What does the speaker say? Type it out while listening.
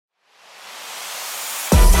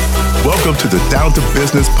Welcome to the Down to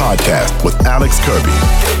Business podcast with Alex Kirby,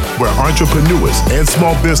 where entrepreneurs and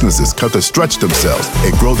small businesses come to stretch themselves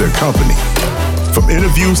and grow their company. From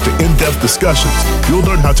interviews to in-depth discussions, you'll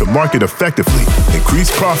learn how to market effectively, increase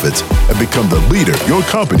profits, and become the leader your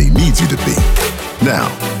company needs you to be. Now,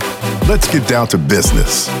 let's get down to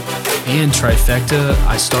business. And Trifecta,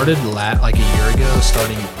 I started like a year ago,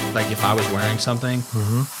 starting like if I was wearing something.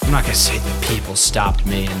 I'm not gonna say the people stopped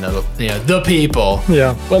me and the people.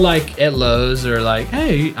 Yeah. But like at Lowe's, they're like,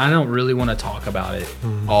 hey, I don't really want to talk about it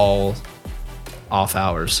all off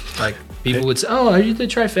hours. Like people would say, oh, are you the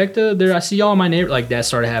Trifecta? There, I see y'all in my neighborhood. Like that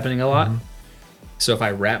started happening a lot. So if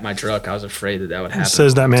I wrapped my truck, I was afraid that would happen.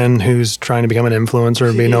 Says that man who's trying to become an influencer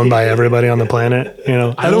and be known by everybody on the planet. You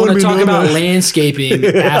know, I don't want to talk about landscaping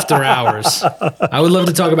after hours. I would love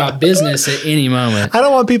to talk about business at any moment. I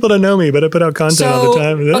don't want people to know me, but I put out content all the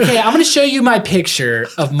time. Okay, I'm going to show you my picture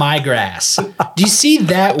of my grass. Do you see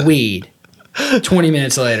that weed? 20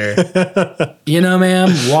 minutes later, you know, ma'am,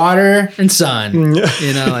 water and sun.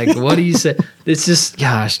 You know, like, what do you say? It's just,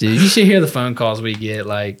 gosh, dude, you should hear the phone calls we get.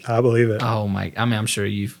 Like, I believe it. Oh my, I mean, I'm sure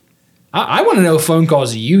I want to know phone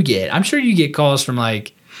calls you get. I'm sure you get calls from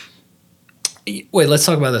like, wait, let's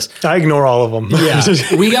talk about this. I ignore all of them.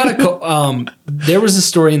 Yeah, we got a call. There was a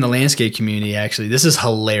story in the landscape community, actually. This is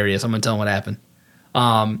hilarious. I'm going to tell them what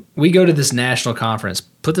happened. We go to this national conference.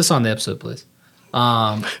 Put this on the episode, please.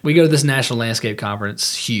 We go to this national landscape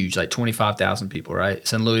conference, huge, like 25,000 people, right?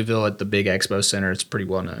 It's in Louisville at the big expo center. It's pretty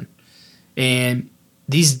well known. And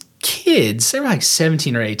these kids, they were like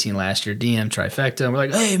 17 or 18 last year, DM Trifecta. And we're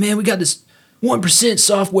like, hey, man, we got this 1%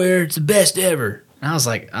 software. It's the best ever. And I was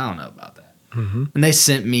like, I don't know about that. And they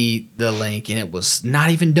sent me the link, and it was not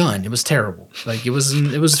even done. It was terrible. Like, it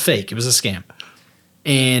was fake. It was a scam.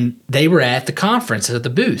 And they were at the conference at the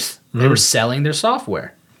booth. They were selling their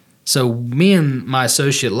software. So me and my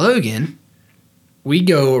associate Logan, we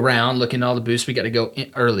go around looking at all the booths. We got to go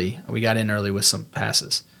in early. We got in early with some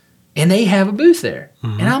passes. And they have a booth there.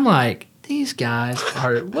 And I'm like, these guys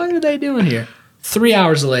what are they doing here? 3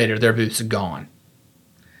 hours later, their booths are gone.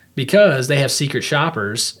 Because they have secret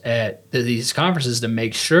shoppers at these conferences to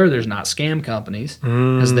make sure there's not scam companies.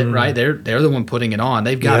 Because they're the one putting it on.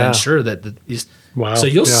 They've got to ensure that these. Wow. So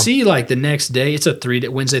you'll see like the next day, it's a 3-day,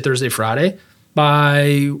 Wednesday, Thursday, Friday.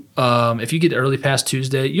 By if you get early past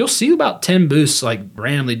Tuesday, you'll see about 10 booths like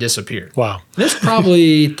randomly disappear. Wow. There's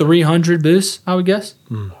probably 300 booths, I would guess.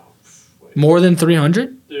 More than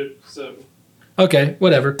 300? Dude, so okay,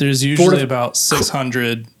 whatever. There's usually about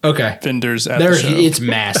 600 vendors at the show. It's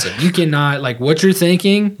massive. You cannot, like what you're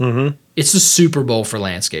thinking, it's the Super Bowl for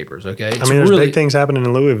landscapers, okay? It's there's big things happening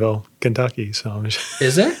in Louisville, Kentucky. So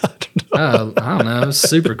is there? I don't know. It's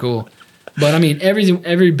super cool. But I mean,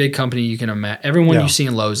 every big company you can imagine, everyone you see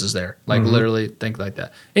in Lowe's is there. Like literally, think like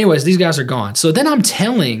that. Anyways, these guys are gone. So then I'm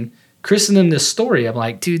telling Chris and them this story. I'm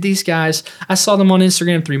like, dude, these guys, I saw them on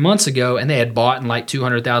Instagram 3 months ago, and they had bought in like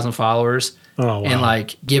 200,000 followers and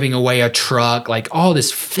like giving away a truck, like all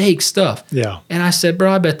this fake stuff. Yeah. And I said,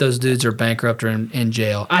 bro, I bet those dudes are bankrupt or in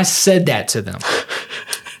jail. I said that to them.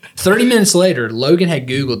 30 minutes later, Logan had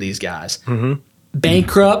Googled these guys.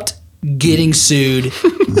 Bankrupt, getting sued,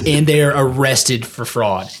 and they're arrested for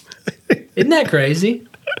fraud. Isn't that crazy?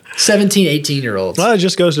 17, 18-year-olds. Well, it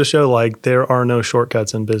just goes to show, like, there are no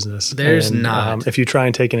shortcuts in business. There's not. If you try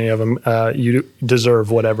and take any of them, you deserve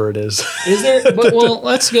whatever it is. Is there? But, well,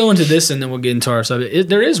 let's go into this, and then we'll get into our subject.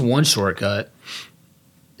 There is one shortcut,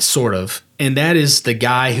 sort of, and that is the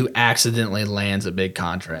guy who accidentally lands a big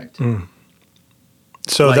contract.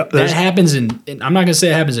 So like that happens in I'm not going to say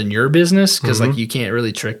it happens in your business because like you can't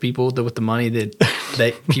really trick people with the money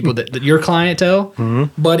that your clientele.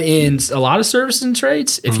 But in a lot of services and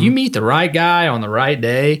trades, if you meet the right guy on the right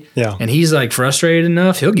day and he's like frustrated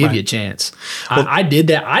enough, he'll give you a chance. Well, I did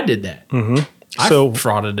that. I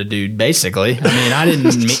frauded a dude basically. I mean,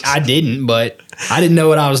 I didn't, but I didn't know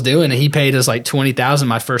what I was doing, and he paid us like $20,000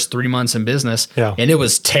 my first 3 months in business, and it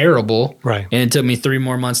was terrible. Right, and it took me 3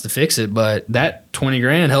 more months to fix it. But that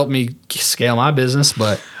 $20,000 helped me scale my business.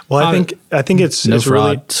 But I think it's fraud,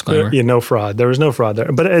 really disclaimer. No fraud. There was no fraud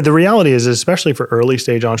there. But the reality is, especially for early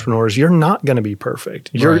stage entrepreneurs, you're not going to be perfect.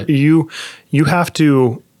 You have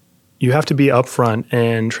to be upfront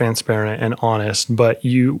and transparent and honest. But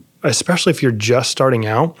especially if you're just starting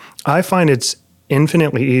out, I find it's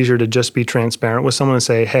infinitely easier to just be transparent with someone and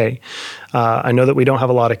say, hey, I know that we don't have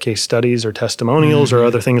a lot of case studies or testimonials or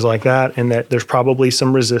other things like that, and that there's probably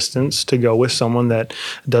some resistance to go with someone that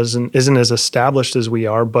isn't as established as we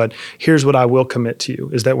are. But here's what I will commit to you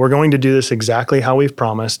is that we're going to do this exactly how we've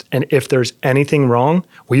promised. And if there's anything wrong,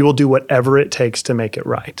 we will do whatever it takes to make it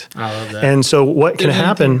right. I love that. And so what can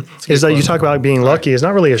happen is that you talk about being lucky is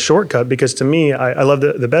not really a shortcut, because to me, I love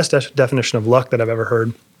the best definition of luck that I've ever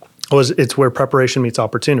heard it's where preparation meets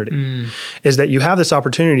opportunity. Is that you have this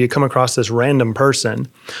opportunity to come across this random person,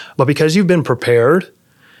 but because you've been prepared,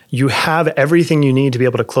 you have everything you need to be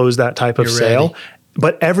able to close that type of sale. Ready.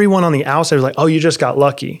 But everyone on the outside is like, oh, you just got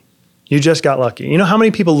lucky. You just got lucky. You know how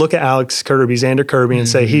many people look at Alex Kirby, Xander Kirby, and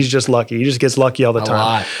say he's just lucky. He just gets lucky all the time.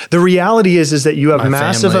 Lot. The reality is that you have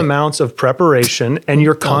massive amounts of preparation, and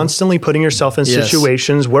you're constantly putting yourself in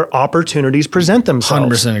situations where opportunities present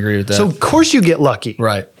themselves. 100% agree with that. So of course you get lucky.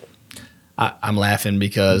 Right. I'm laughing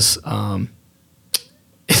because I've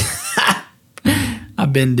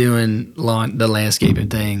been doing the landscaping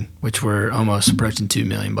thing, which we're almost approaching $2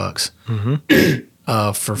 million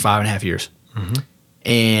for 5.5 years.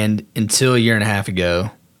 And until a year and a half ago,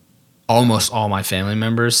 almost all my family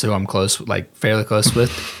members who I'm fairly close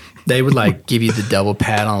with, they would give you the double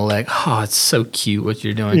pat on the leg. Oh, it's so cute what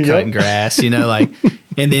you're doing, cutting grass,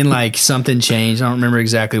 and then something changed. I don't remember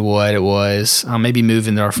exactly what it was. Maybe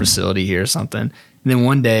moving to our facility here or something. And then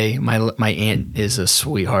one day my aunt is a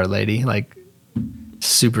sweetheart lady,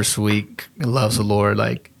 super sweet, loves the Lord,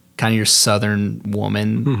 kind of your Southern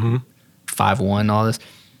woman, 5'1", all this.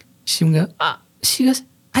 She would go, she goes,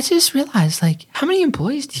 I just realized, how many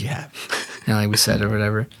employees do you have? And we said or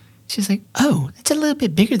whatever. She's like, oh, that's a little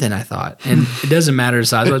bit bigger than I thought. And it doesn't matter the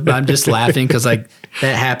size, but I'm just laughing because that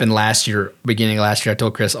happened last year, beginning of last year. I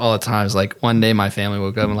told Chris all the time, one day my family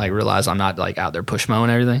woke up and realized I'm not out there push mowing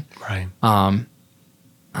everything. Right. I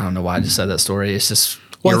don't know why I just said that story. It's just,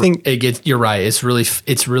 I think you're right. It's really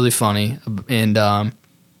funny. And what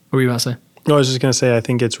were you about to say? No, I was just going to say, I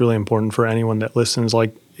think it's really important for anyone that listens.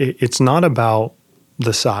 It's not about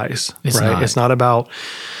the size, right? It's not about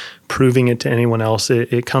proving it to anyone else.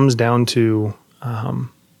 It comes down to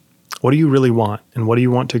what do you really want and what do you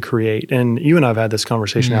want to create? And you and I have had this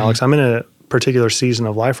conversation, Alex. I'm in a particular season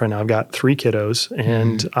of life right now. I've got 3 kiddos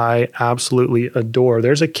and I absolutely adore.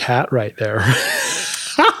 There's a cat right there.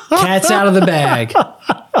 Cat's out of the bag.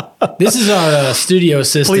 This is our studio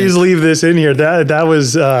assistant. Please leave this in here. That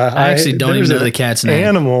was. I actually don't even know the cat's name.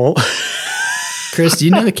 Animal. Chris, do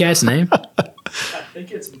you know the cat's name? I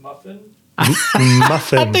think it's Muffin.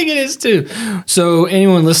 Muffin. I think it is too. So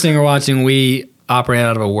anyone listening or watching, we operate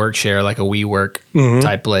out of a work share, like a WeWork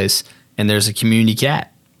type place, and there's a community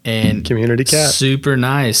cat. And community cat. Super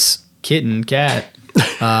nice kitten cat.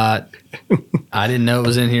 I didn't know it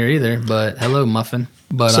was in here either, but hello, Muffin.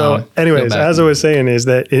 But so anyways, as I was saying, is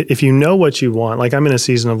that if you know what you want, I'm in a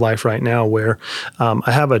season of life right now where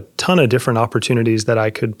I have a ton of different opportunities that I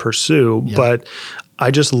could pursue, but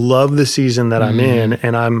I just love the season that I'm in,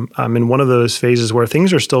 and I'm in one of those phases where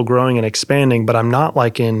things are still growing and expanding, but I'm not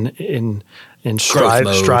in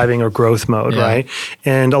striving or growth mode, right?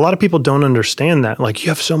 And a lot of people don't understand that. You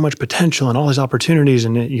have so much potential and all these opportunities,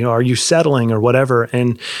 and are you settling or whatever?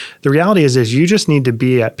 And the reality is you just need to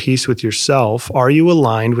be at peace with yourself. Are you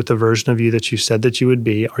aligned with the version of you that you said that you would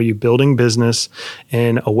be? Are you building business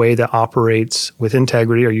in a way that operates with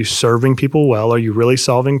integrity? Are you serving people well? Are you really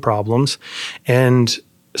solving problems? And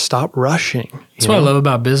stop rushing. That's what I love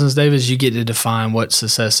about business, Dave, is you get to define what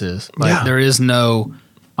success is. There is no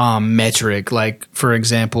metric. For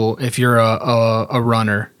example, if you're a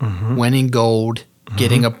runner, winning gold,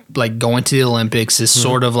 getting going to the Olympics is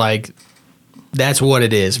sort of that's what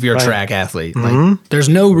it is. If you're a track athlete, there's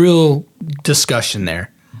no real discussion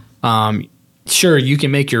there. Sure, you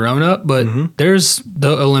can make your own up, but there's the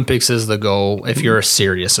Olympics is the goal if you're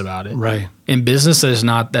serious about it. Right. In business, that's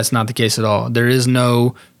not the case at all. There is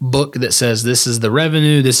no book that says this is the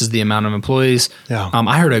revenue, this is the amount of employees. Yeah.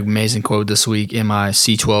 I heard an amazing quote this week in my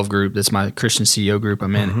C12 group. That's my Christian CEO group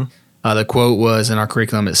I'm in. The quote was in our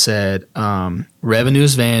curriculum. It said, revenue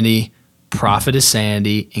is vanity, profit is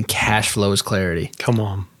sanity, and cash flow is clarity. Come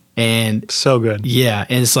on. And so good. Yeah.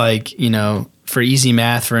 And it's for easy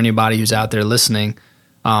math for anybody who's out there listening,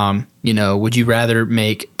 would you rather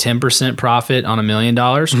make 10% profit on $1 million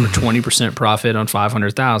or 20% profit on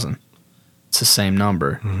 500,000? It's the same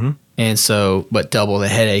number. And so, but double the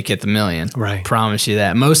headache at the million. Right. Promise you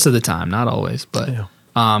that most of the time, not always, but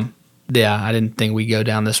I didn't think we'd go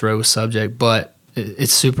down this road subject, but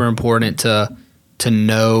it's super important to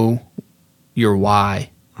know your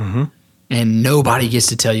why. And nobody gets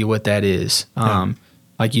to tell you what that is.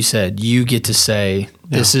 like you said, you get to say,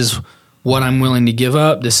 this is what I'm willing to give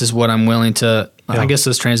up. This is what I'm willing to, I guess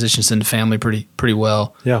this transitions into family pretty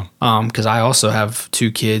well. Yeah. Because I also have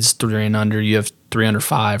 2 kids, 3 and under. You have 3 under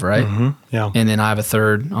 5, right? Mm-hmm. Yeah. And then I have a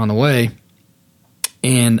third on the way.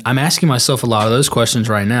 And I'm asking myself a lot of those questions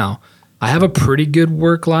right now. I have a pretty good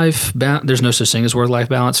work-life balance. There's no such thing as work-life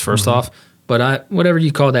balance, first off. But whatever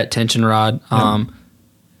you call that tension rod,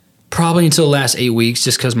 probably until the last 8 weeks,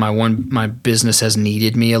 just because my business has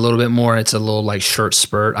needed me a little bit more. It's a little like short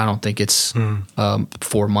spurt. I don't think it's a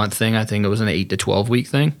 4-month thing. I think it was an 8 to 12 week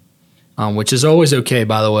thing, which is always okay,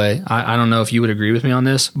 by the way. I don't know if you would agree with me on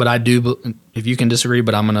this, but I do. If you can disagree,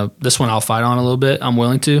 but this one I'll fight on a little bit. I'm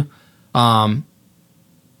willing to.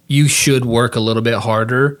 You should work a little bit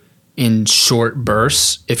harder in short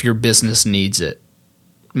bursts if your business needs it,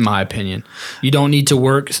 in my opinion. You don't need to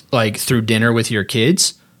work like through dinner with your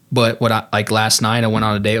kids. But last night I went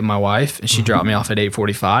on a date with my wife and she dropped me off at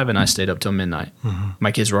 8:45 and I stayed up till midnight.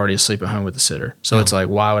 My kids were already asleep at home with the sitter. So it's like,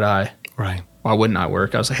 why wouldn't I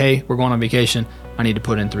work? I was like, hey, we're going on vacation. I need to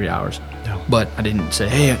put in 3 hours. Yeah. But I didn't say,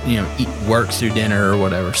 hey, work through dinner or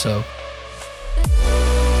whatever. So.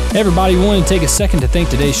 Hey everybody, we want to take a second to thank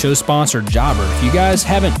today's show sponsor, Jobber. If you guys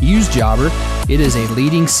haven't used Jobber, it is a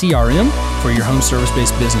leading CRM for your home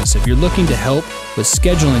service-based business. If you're looking to help with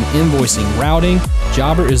scheduling, invoicing, routing,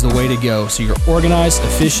 Jobber is the way to go. So you're organized,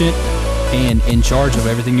 efficient, and in charge of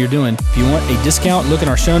everything you're doing. If you want a discount, look at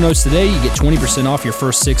our show notes today. You get 20% off your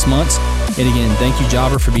first 6 months. And again, thank you,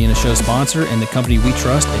 Jobber, for being a show sponsor and the company we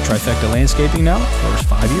trust at Trifecta Landscaping now for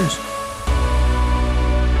 5 years.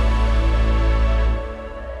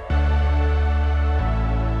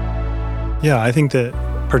 Yeah, I think that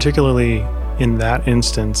particularly in that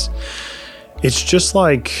instance, it's just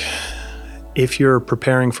like if you're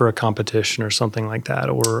preparing for a competition or something like that,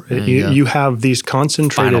 or you have these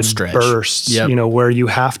concentrated bursts, where you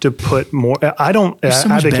have to put more. I don't so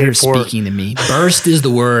much better speaking than me. Burst is the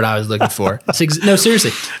word I was looking for. No,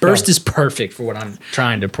 seriously, burst is perfect for what I'm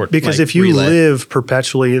trying to put. Because if you live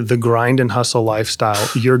perpetually the grind and hustle lifestyle,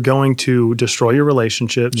 you're going to destroy your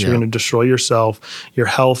relationships. You're going to destroy yourself, your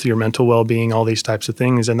health, your mental well-being, all these types of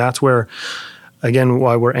things, and that's where. Again,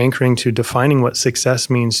 why we're anchoring to defining what success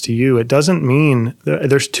means to you. It doesn't mean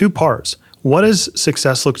there's 2 parts. What does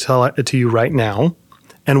success look to you right now?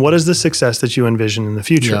 And what is the success that you envision in the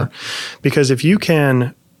future? Yeah. Because if you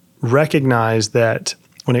can recognize that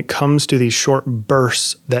when it comes to these short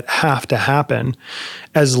bursts that have to happen,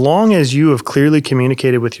 as long as you have clearly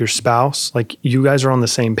communicated with your spouse, like you guys are on the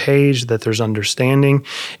same page, that there's understanding,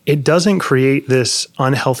 it doesn't create this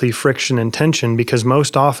unhealthy friction and tension, because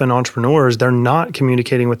most often entrepreneurs, they're not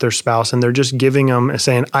communicating with their spouse and they're just giving them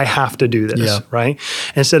saying, I have to do this, right?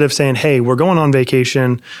 Instead of saying, hey, we're going on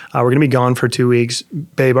vacation. We're going to be gone for 2 weeks.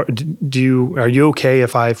 Babe, are you okay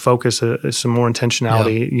if I focus some more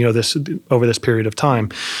intentionality, this over this period of time?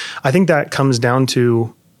 I think that comes down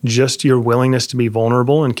to just your willingness to be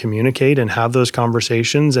vulnerable and communicate and have those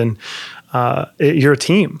conversations. And you're a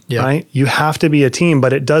team, right? You have to be a team,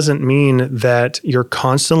 but it doesn't mean that you're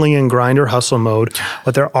constantly in grind or hustle mode.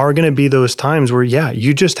 But there are going to be those times where,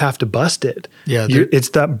 you just have to bust it. Yeah, it's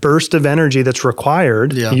that burst of energy that's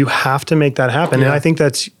required. Yeah. You have to make that happen. Yeah. And I think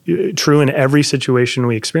that's true in every situation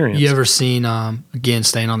we experience. You ever seen, again,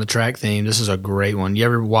 staying on the track theme, this is a great one. You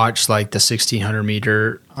ever watch like the 1,600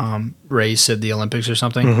 meter race at the Olympics or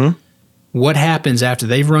something? Mm-hmm. What happens after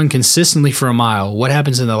they've run consistently for a mile? What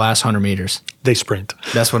happens in the last 100 meters? They sprint.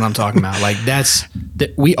 That's what I'm talking about. Like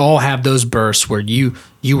we all have those bursts where you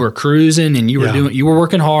were cruising and you were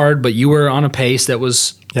working hard, but you were on a pace that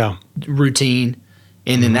was routine.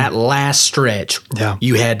 And in that last stretch,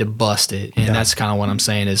 you had to bust it. And that's kind of what I'm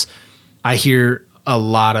saying is I hear a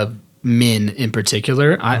lot of men in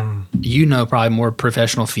particular. Probably more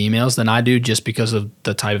professional females than I do just because of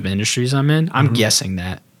the type of industries I'm in. I'm guessing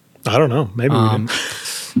that. I don't know. Maybe we do.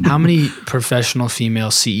 How many professional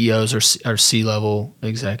female CEOs or C-level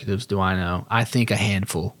executives do I know? I think a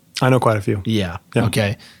handful. I know quite a few. Yeah.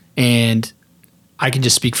 Okay. And I can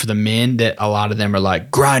just speak for the men that a lot of them are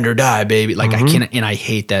like, grind or die, baby. Like I can't, and I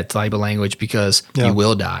hate that type of language because you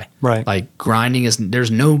will die. Right. Like grinding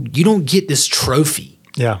you don't get this trophy.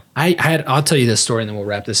 Yeah. I'll tell you this story and then we'll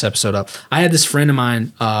wrap this episode up. I had this friend of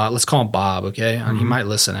mine, let's call him Bob, okay? He might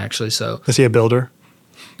listen actually. So is he a builder?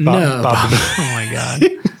 Bob. Oh my God.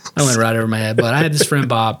 That went right over my head. But I had this friend,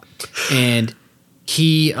 Bob, and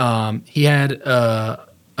he had a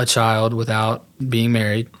child without being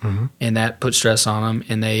married, and that put stress on him,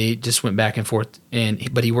 and they just went back and forth.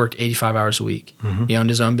 But he worked 85 hours a week. He owned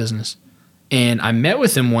his own business. And I met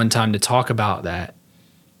with him one time to talk about that.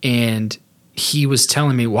 And he was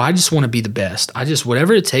telling me, well, I just want to be the best.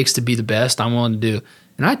 Whatever it takes to be the best, I'm willing to do.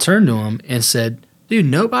 And I turned to him and said, dude,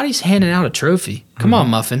 nobody's handing out a trophy. Come on,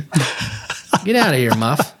 Muffin. Get out of here,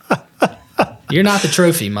 Muff. You're not the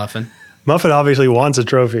trophy, Muffin. Muffin obviously wants a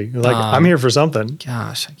trophy. Like, I'm here for something.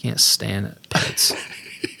 Gosh, I can't stand it. Pets.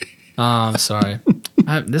 Sorry.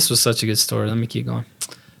 This was such a good story. Let me keep going.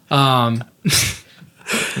 Muffin.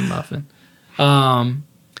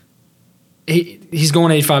 He's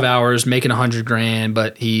going 85 hours, making $100,000,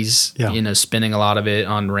 but he's spending a lot of it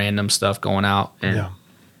on random stuff going out.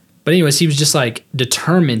 But anyways, he was just like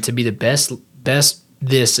determined to be the best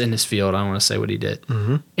this in his field. I don't want to say what he did.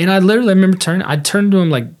 Mm-hmm. And I literally remember I turned to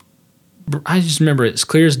him like, I just remember it as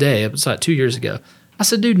clear as day. It was like 2 years ago. I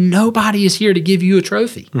said, dude, nobody is here to give you a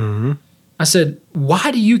trophy. Mm-hmm. I said,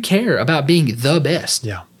 why do you care about being the best?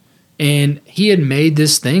 Yeah. And he had made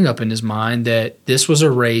this thing up in his mind that this was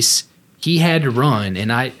a race he had to run.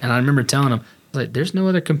 And I remember telling him, like, there's no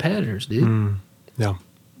other competitors, dude. Yeah.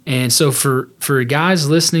 And so for guys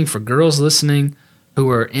listening, for girls listening who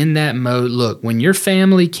are in that mode, look, when your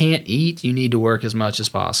family can't eat, you need to work as much as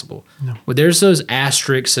possible. Yeah. Well, there's those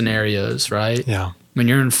asterisk scenarios, right? Yeah. When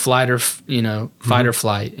you're in fight or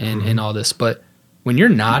flight and all this. But when you're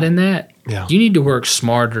not in that, you need to work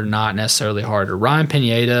smarter, not necessarily harder. Ryan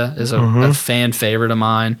Pineda is a fan favorite of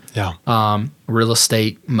mine. Yeah. Real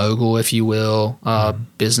estate mogul, if you will.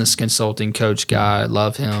 Business consulting coach guy.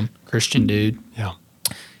 Love him. Christian dude. Yeah.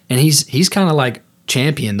 And he's kind of like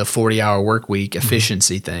championed the 40-hour work week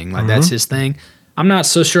efficiency thing. Like that's his thing. I'm not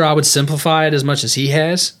so sure I would simplify it as much as he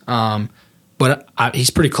has. But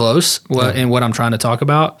he's pretty close in what I'm trying to talk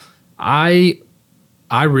about. I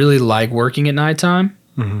really like working at nighttime.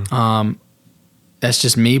 Mm-hmm. That's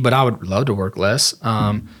just me, but I would love to work less.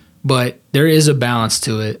 But there is a balance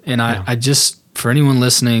to it. And I just, for anyone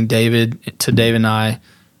listening, David and I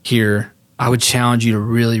here, I would challenge you to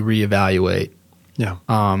really reevaluate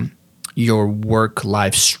your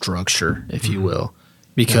work-life structure, if you will.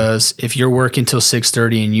 Because if you're working till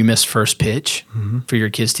 6:30 and you miss first pitch for your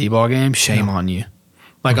kid's t-ball game, shame on you.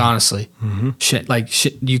 Like, honestly.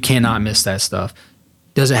 You cannot miss that stuff.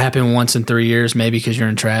 Does it happen once in 3 years? Maybe because you're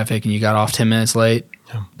in traffic and you got off 10 minutes late?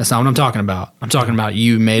 Yeah. That's not what I'm talking about. I'm talking about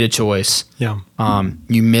you made a choice. Yeah.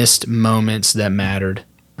 You missed moments that mattered.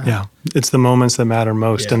 Yeah. It's the moments that matter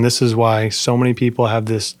most. Yeah. And this is why so many people have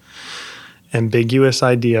this ambiguous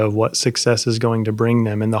idea of what success is going to bring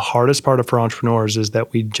them. And the hardest part for entrepreneurs is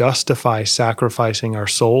that we justify sacrificing our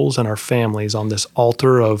souls and our families on this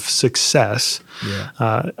altar of success.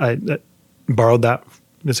 Yeah. I borrowed that.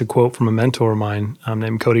 It's a quote from a mentor of mine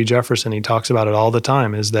named Cody Jefferson. He talks about it all the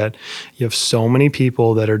time, is that you have so many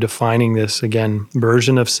people that are defining this, again,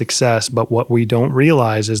 version of success. But what we don't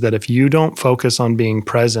realize is that if you don't focus on being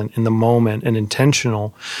present in the moment and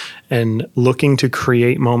intentional and looking to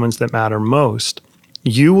create moments that matter most,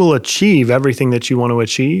 you will achieve everything that you want to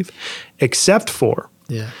achieve, except for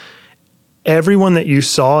everyone that you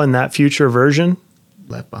saw in that future version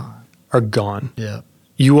left behind are gone. Yeah.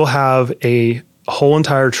 You will have a whole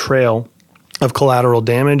entire trail of collateral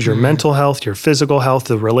damage, your mental health, your physical health,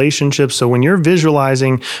 the relationships. So when you're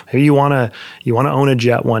visualizing, maybe you want to own a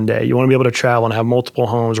jet one day, you want to be able to travel and have multiple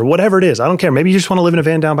homes or whatever it is. I don't care. Maybe you just want to live in a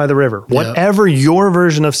van down by the river. Yep. Whatever your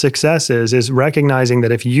version of success is recognizing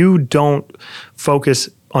that if you don't focus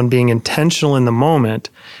on being intentional in the moment,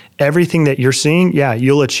 everything that you're seeing,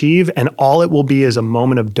 you'll achieve, and all it will be is a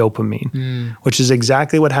moment of dopamine, which is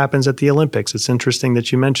exactly what happens at the Olympics. It's interesting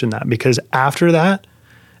that you mentioned that, because after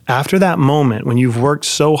that moment, when you've worked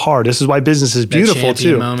so hard, this is why business is beautiful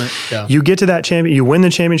too. Moment, you get to that champion, you win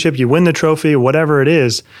the championship, you win the trophy, whatever it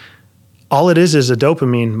is. All it is a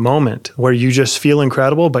dopamine moment where you just feel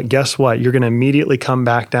incredible, but guess what? You're going to immediately come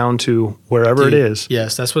back down to wherever it is.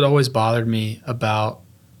 Yes, that's what always bothered me about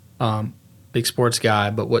big sports guy,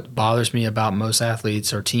 but what bothers me about most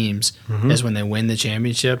athletes or teams is when they win the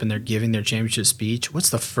championship and they're giving their championship speech, what's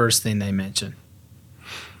the first thing they mention?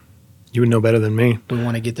 You would know better than me. We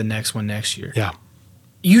want to get the next one next year. Yeah.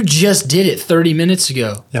 You just did it 30 minutes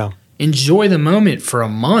ago. Yeah. Enjoy the moment for a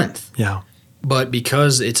month. Yeah. But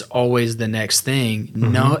because it's always the next thing,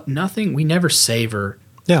 nothing, we never savor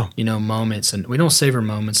moments, and we don't savor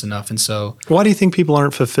moments enough. And so, why do you think people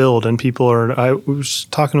aren't fulfilled? And I was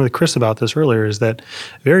talking with Chris about this earlier, is that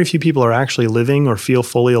very few people are actually living or feel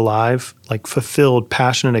fully alive, like fulfilled,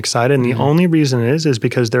 passionate, excited. And the only reason is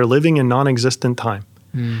because they're living in non-existent time.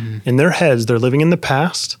 In their heads, they're living in the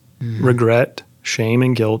past, regret, shame,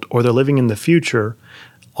 and guilt, or they're living in the future.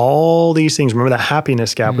 All these things. Remember that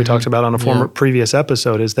happiness gap we talked about on a previous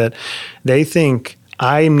episode, is that they think,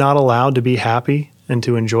 I'm not allowed to be happy and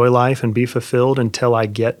to enjoy life and be fulfilled until I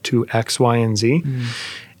get to X, Y, and Z.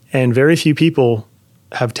 And very few people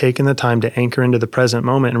have taken the time to anchor into the present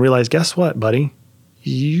moment and realize, guess what, buddy?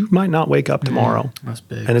 You might not wake up tomorrow. That's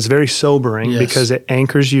big. And it's very sobering because it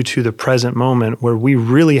anchors you to the present moment where we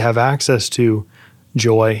really have access to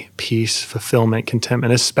joy, peace, fulfillment,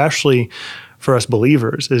 contentment, especially for us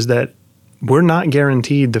believers, is that we're not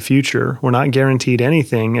guaranteed the future. We're not guaranteed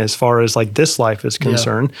anything as far as like this life is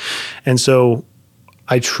concerned. And so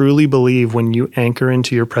I truly believe when you anchor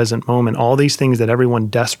into your present moment, all these things that everyone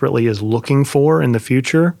desperately is looking for in the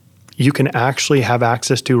future, you can actually have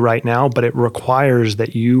access to right now, but it requires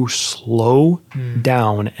that you slow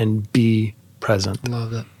down and be present.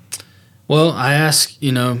 Love it. Well, I ask,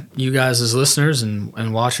 you guys as listeners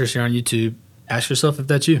and watchers here on YouTube, ask yourself if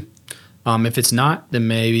that's you. If it's not, then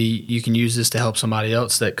maybe you can use this to help somebody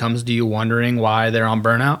else that comes to you wondering why they're on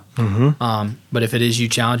burnout. But if it is, you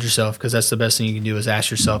challenge yourself, because that's the best thing you can do is ask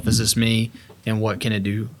yourself, is this me, and what can it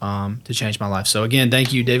do to change my life? So again,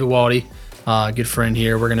 thank you, David Waldy, good friend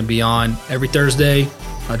here. We're going to be on every Thursday,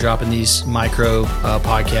 dropping these micro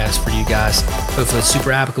podcasts for you guys. Hopefully it's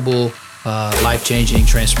super applicable, life-changing,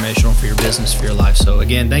 transformational for your business, for your life. So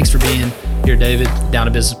again, thanks for being here, David. Down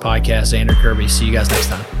to Business Podcast, Xander, Kirby. See you guys next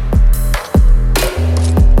time.